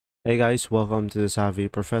Hey guys, welcome to the Savvy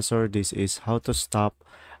Professor. This is how to stop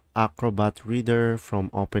Acrobat Reader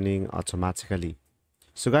from opening automatically.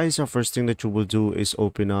 So guys, the first thing that you will do is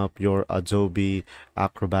open up your Adobe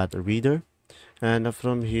Acrobat Reader. And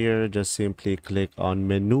from here, just simply click on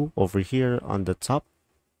menu over here on the top.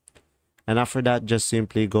 And after that, just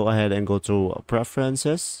simply go ahead and go to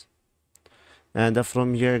preferences. And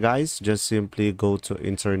from here, guys, just simply go to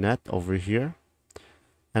internet over here.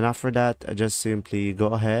 And after that, just simply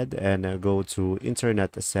go ahead and go to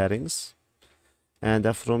internet settings.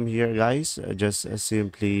 And from here, guys, just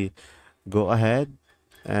simply go ahead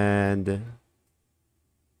and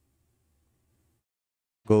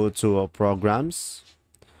go to programs.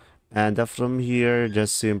 And from here,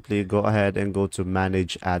 just simply go ahead and go to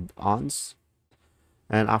manage add-ons.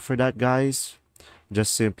 And after that, guys,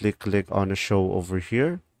 just simply click on show over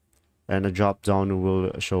here and a drop down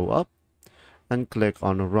will show up, and click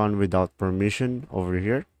on run without permission over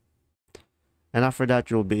here. And after that,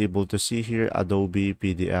 you'll be able to see here Adobe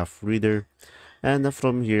PDF Reader. And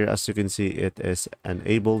from here, as you can see, it is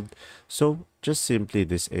enabled. So just simply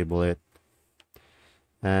disable it.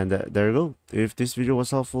 And there you go. If this video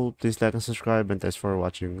was helpful, please like and subscribe. And thanks for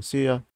watching. See ya.